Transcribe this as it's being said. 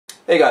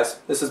Hey guys,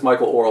 this is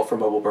Michael Orrell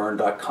from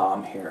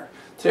mobileburn.com here.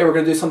 Today we're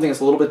going to do something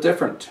that's a little bit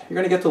different. You're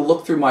going to get to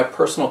look through my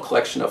personal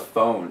collection of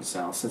phones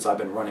now, since I've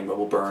been running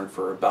MobileBurn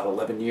for about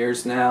 11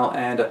 years now,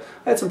 and I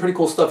had some pretty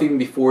cool stuff even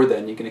before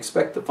then. You can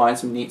expect to find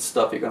some neat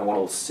stuff you're going to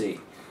want to see.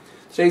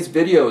 Today's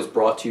video is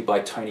brought to you by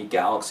Tiny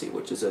Galaxy,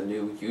 which is a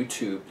new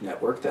YouTube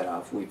network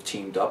that we've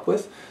teamed up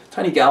with.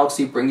 Tiny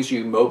Galaxy brings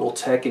you mobile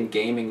tech and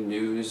gaming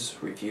news,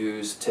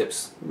 reviews,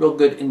 tips, real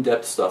good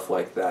in-depth stuff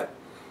like that.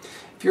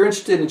 If you're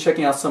interested in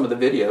checking out some of the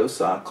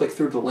videos, click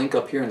through the link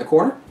up here in the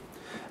corner.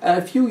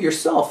 And if you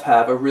yourself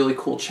have a really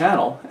cool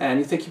channel and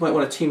you think you might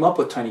want to team up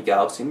with Tiny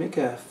Galaxy and make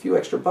a few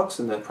extra bucks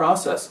in the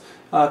process,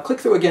 click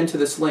through again to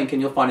this link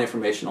and you'll find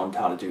information on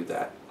how to do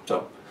that.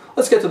 So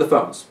let's get to the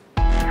phones.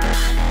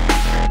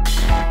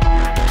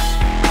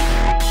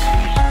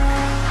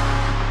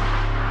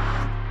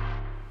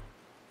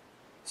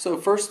 So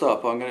first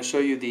up, I'm going to show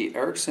you the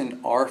Ericsson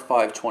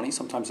R520,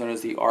 sometimes known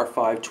as the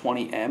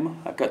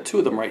R520M. I've got two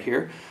of them right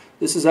here.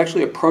 This is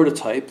actually a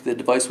prototype. The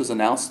device was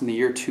announced in the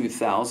year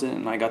 2000,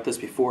 and I got this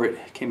before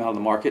it came out on the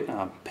market.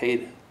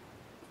 Paid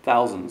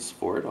thousands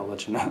for it, I'll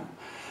let you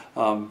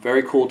know.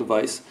 Very cool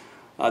device.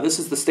 This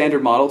is the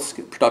standard model,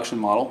 production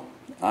model.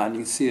 And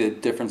you can see the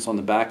difference on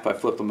the back. If I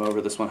flip them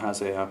over, this one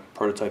has a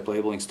prototype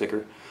labeling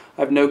sticker.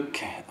 I have no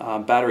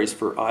batteries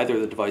for either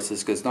of the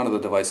devices because none of the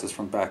devices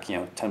from back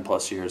 10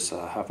 plus years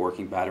have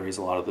working batteries.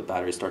 A lot of the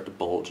batteries start to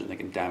bulge and they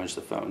can damage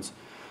the phones.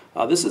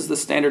 This is the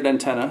standard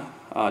antenna,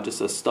 just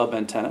a stub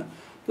antenna.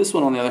 This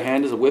one on the other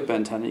hand is a whip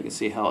antenna. You can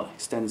see how it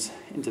extends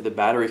into the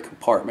battery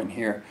compartment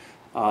here.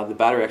 The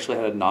battery actually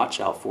had a notch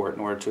out for it in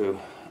order to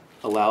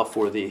allow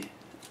for the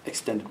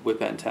extended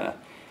whip antenna.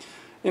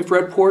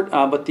 Infrared port,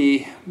 but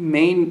the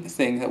main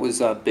thing that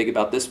was big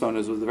about this phone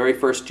is it was the very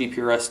first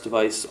GPRS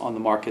device on the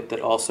market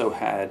that also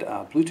had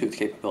Bluetooth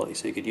capability,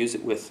 so you could use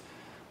it with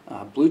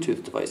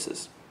Bluetooth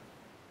devices.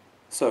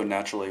 So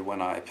naturally,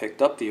 when I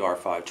picked up the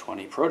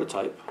R520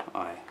 prototype,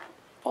 I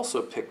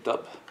also picked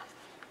up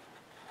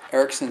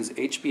Ericsson's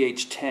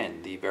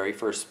HBH10, the very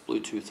first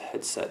Bluetooth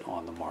headset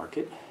on the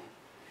market.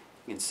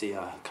 You can see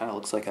kind of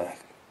looks like a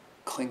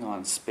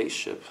Klingon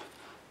spaceship.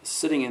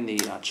 Sitting in the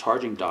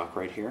charging dock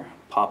right here,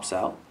 pops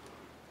out.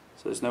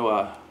 So there's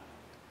no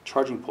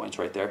charging points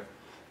right there.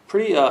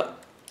 Pretty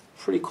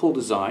cool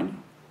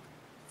design.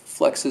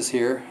 Flexes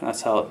here,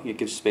 that's how it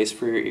gives space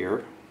for your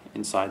ear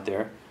inside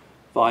there.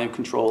 Volume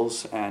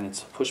controls, and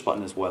it's a push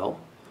button as well.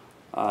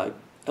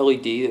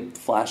 LED that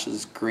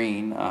flashes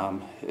green.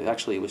 It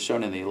actually was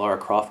shown in the Lara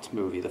Croft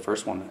movie, the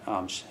first one.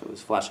 It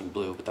was flashing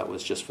blue, but that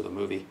was just for the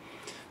movie.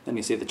 Then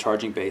you see the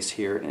charging base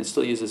here, and it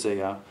still uses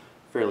a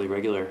fairly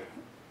regular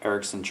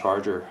Ericsson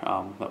charger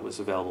that was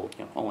available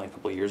only a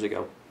couple of years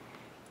ago.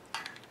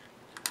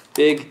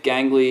 Big,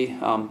 gangly,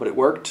 but it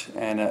worked,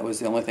 and it was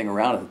the only thing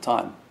around at the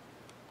time.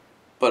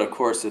 But of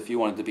course, if you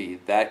wanted to be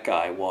that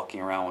guy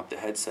walking around with the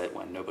headset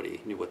when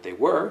nobody knew what they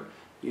were,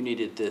 you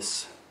needed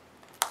this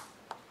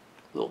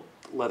little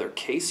leather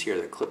case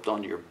here that clipped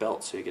onto your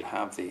belt so you could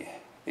have the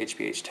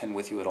HBH10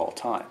 with you at all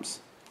times.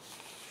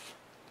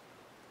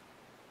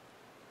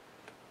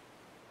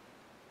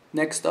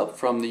 Next up,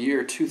 from the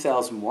year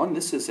 2001,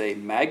 this is a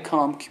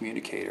Magcom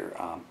communicator.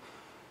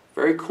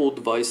 Very cool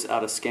device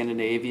out of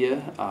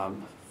Scandinavia,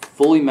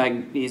 fully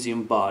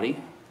magnesium body,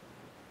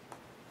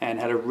 and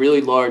had a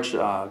really large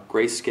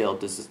grayscale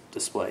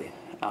display.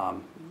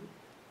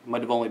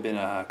 Might have only been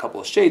a couple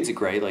of shades of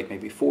gray, like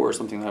maybe 4 or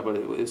something like that, but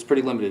it was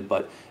pretty limited,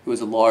 but it was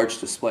a large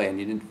display,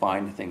 and you didn't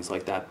find things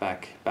like that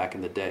back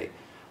in the day.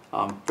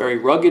 Very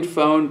rugged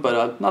phone,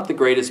 but not the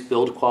greatest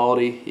build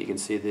quality. You can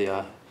see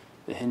the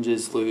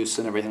hinges loose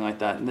and everything like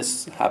that, and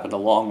this happened a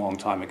long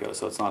time ago,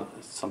 so it's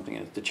not something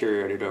that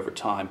deteriorated over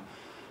time.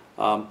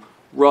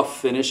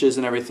 Rough finishes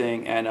and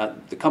everything, and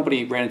the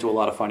company ran into a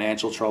lot of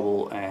financial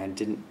trouble and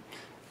didn't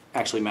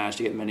actually manage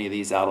to get many of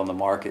these out on the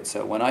market.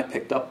 So when I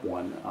picked up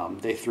one,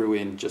 they threw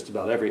in just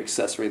about every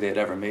accessory they had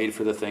ever made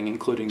for the thing,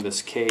 including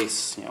this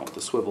case, with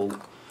the swivel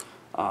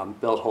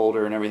belt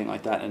holder and everything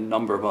like that, and a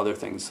number of other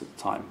things at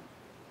the time.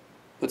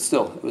 But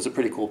still, it was a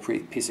pretty cool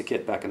piece of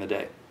kit back in the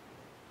day.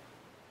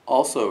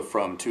 Also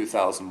from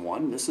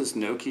 2001, this is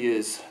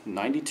Nokia's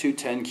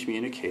 9210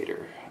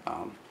 communicator.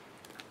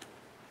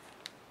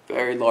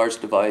 Very large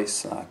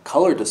device,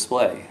 color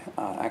display.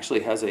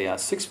 Actually has a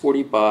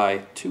 640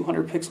 by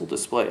 200 pixel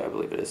display, I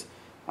believe it is.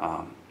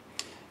 You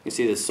can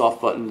see the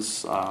soft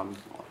buttons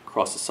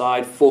across the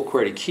side, full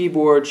QWERTY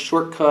keyboard,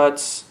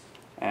 shortcuts,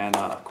 and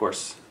of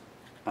course,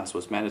 as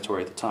was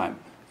mandatory at the time,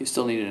 you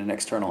still needed an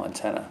external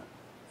antenna.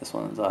 This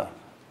one's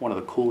one of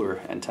the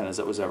cooler antennas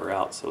that was ever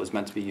out, so it was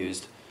meant to be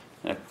used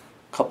in a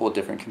couple of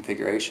different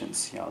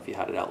configurations. If you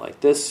had it out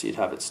like this, you'd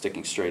have it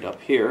sticking straight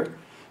up here,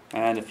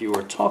 and if you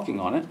were talking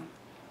on it,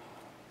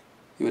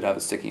 you would have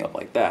it sticking up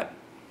like that.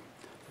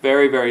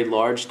 Very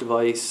large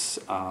device.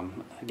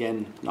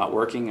 Again, not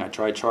working. I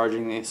tried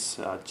charging this,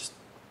 just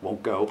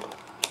won't go.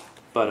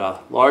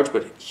 But large,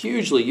 but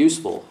hugely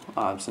useful,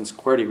 since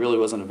QWERTY really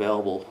wasn't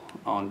available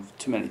on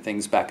too many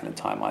things back in the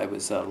time. I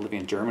was living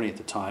in Germany at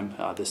the time.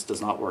 This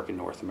does not work in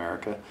North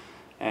America.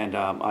 and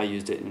I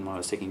used it when I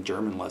was taking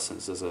German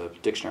lessons as a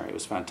dictionary. It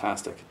was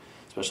fantastic,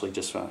 especially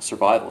just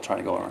survival, trying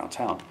to go around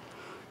town.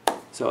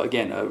 So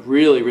again, a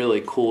really,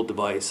 really cool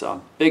device.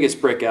 Biggest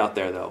brick out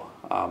there though.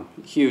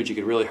 Huge, you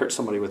could really hurt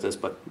somebody with this,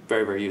 but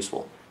very, very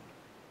useful.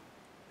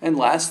 And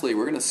lastly,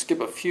 we're going to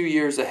skip a few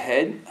years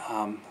ahead.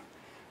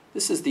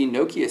 This is the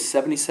Nokia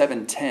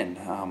 7710.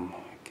 I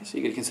guess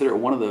you could consider it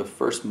one of the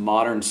first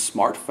modern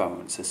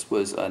smartphones. This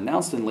was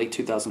announced in late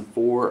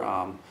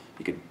 2004.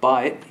 You could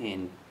buy it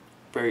in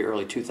very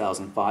early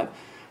 2005.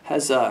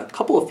 Has a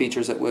couple of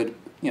features that would,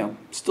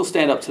 still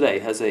stand up today.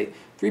 It has a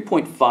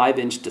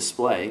 3.5-inch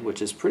display,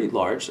 which is pretty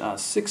large,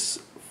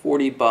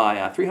 640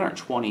 by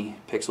 320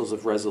 pixels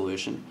of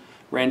resolution.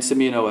 Ran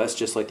Symbian OS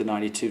just like the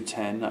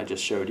 9210 I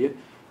just showed you.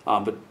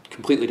 But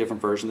completely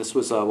different version. This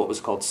was what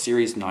was called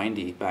Series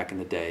 90 back in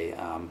the day.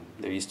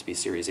 There used to be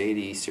Series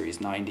 80,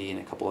 Series 90, and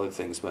a couple other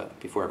things, but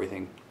before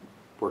everything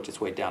worked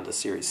its way down to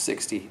Series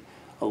 60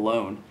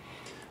 alone.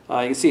 You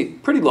can see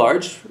pretty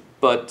large,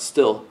 but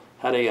still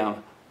had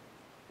a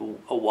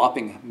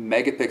whopping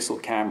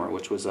megapixel camera,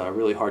 which was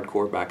really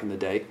hardcore back in the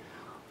day.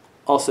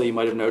 Also, you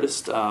might have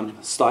noticed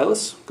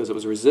stylus, because it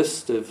was a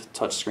resistive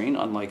touchscreen,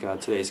 unlike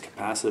today's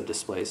capacitive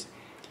displays.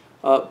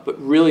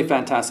 But really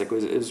fantastic.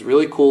 It was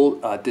really cool.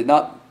 Did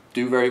not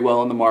do very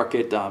well in the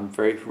market.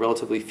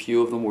 Relatively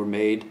few of them were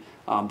made,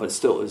 but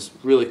still it was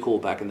really cool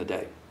back in the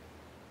day.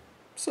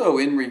 So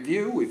in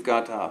review, we've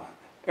got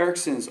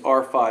Ericsson's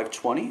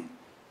R520,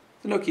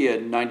 the Nokia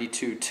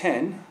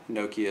 9210,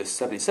 Nokia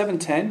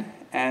 7710,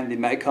 and the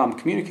Magcom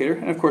communicator.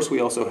 And of course,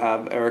 we also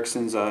have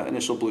Ericsson's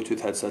initial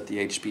Bluetooth headset, the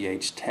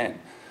HBH10.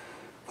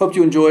 Hope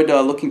you enjoyed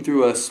looking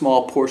through a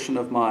small portion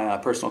of my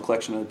personal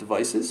collection of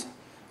devices.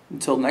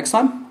 Until next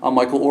time, I'm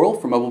Michael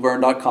Orrell from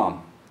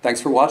mobileburn.com.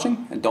 Thanks for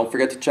watching, and don't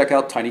forget to check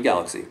out Tiny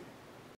Galaxy.